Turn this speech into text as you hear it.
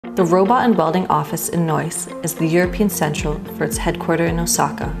The Robot and Welding office in Neuss is the European central for its headquarters in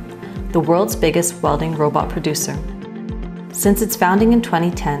Osaka, the world's biggest welding robot producer. Since its founding in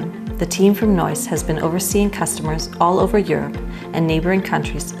 2010, the team from Neuss has been overseeing customers all over Europe and neighboring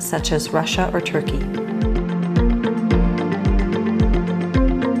countries such as Russia or Turkey.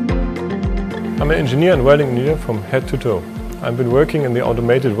 I'm an engineer and welding engineer from head to toe. I've been working in the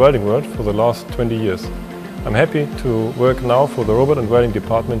automated welding world for the last 20 years. I'm happy to work now for the robot and welding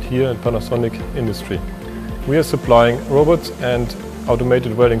department here at Panasonic Industry. We are supplying robots and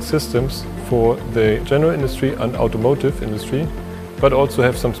automated welding systems for the general industry and automotive industry, but also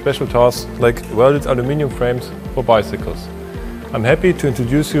have some special tasks like welded aluminium frames for bicycles. I'm happy to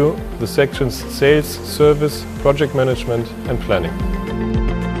introduce you the sections sales, service, project management and planning.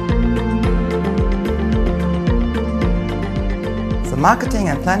 The marketing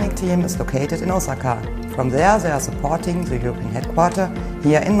and planning team is located in Osaka. From there they are supporting the European headquarters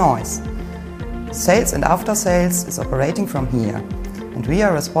here in Neuss. Sales and after sales is operating from here, and we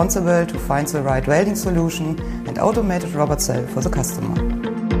are responsible to find the right welding solution and automated robot cell for the customer.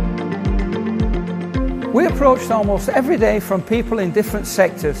 We approached almost every day from people in different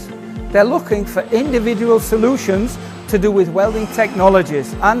sectors. They're looking for individual solutions to do with welding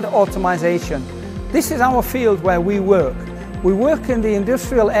technologies and automation. This is our field where we work. We work in the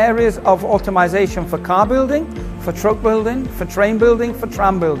industrial areas of automation for car building, for truck building, for train building, for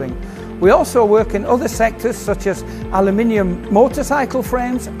tram building. We also work in other sectors such as aluminium motorcycle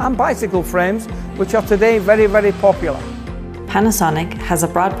frames and bicycle frames, which are today very popular. Panasonic has a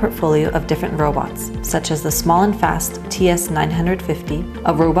broad portfolio of different robots, such as the small and fast TS950,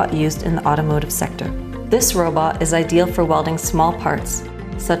 a robot used in the automotive sector. This robot is ideal for welding small parts,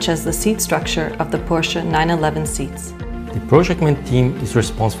 such as the seat structure of the Porsche 911 seats. The project management team is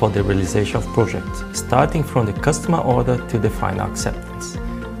responsible for the realization of projects, starting from the customer order to the final acceptance.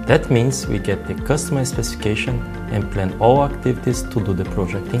 That means we get the customer specification and plan all activities to do the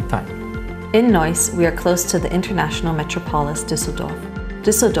project in time. In Neuss, we are close to the international metropolis Düsseldorf.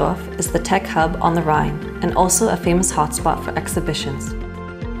 Düsseldorf is the tech hub on the Rhine and also a famous hotspot for exhibitions.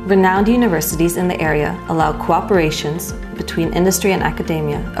 Renowned universities in the area allow cooperations between industry and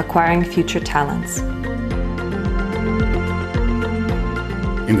academia, acquiring future talents.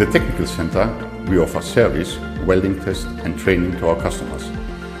 In the Technical Center, we offer service, welding test and training to our customers.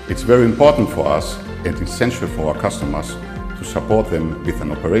 It's very important for us and essential for our customers to support them with an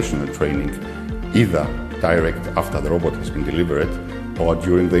operational training, either direct after the robot has been delivered or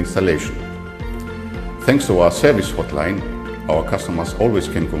during the installation. Thanks to our service hotline, our customers always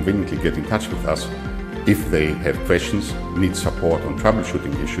can conveniently get in touch with us if they have questions, need support on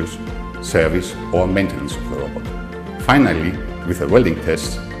troubleshooting issues, service or maintenance of the robot. Finally, with a welding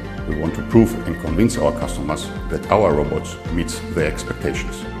test, we want to prove and convince our customers that our robots meet their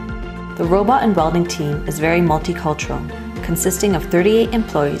expectations. The Robot and Welding team is very multicultural, consisting of 38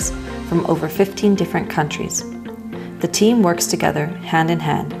 employees from over 15 different countries. The team works together hand in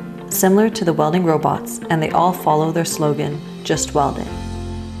hand, similar to the welding robots, and they all follow their slogan, "Just weld it."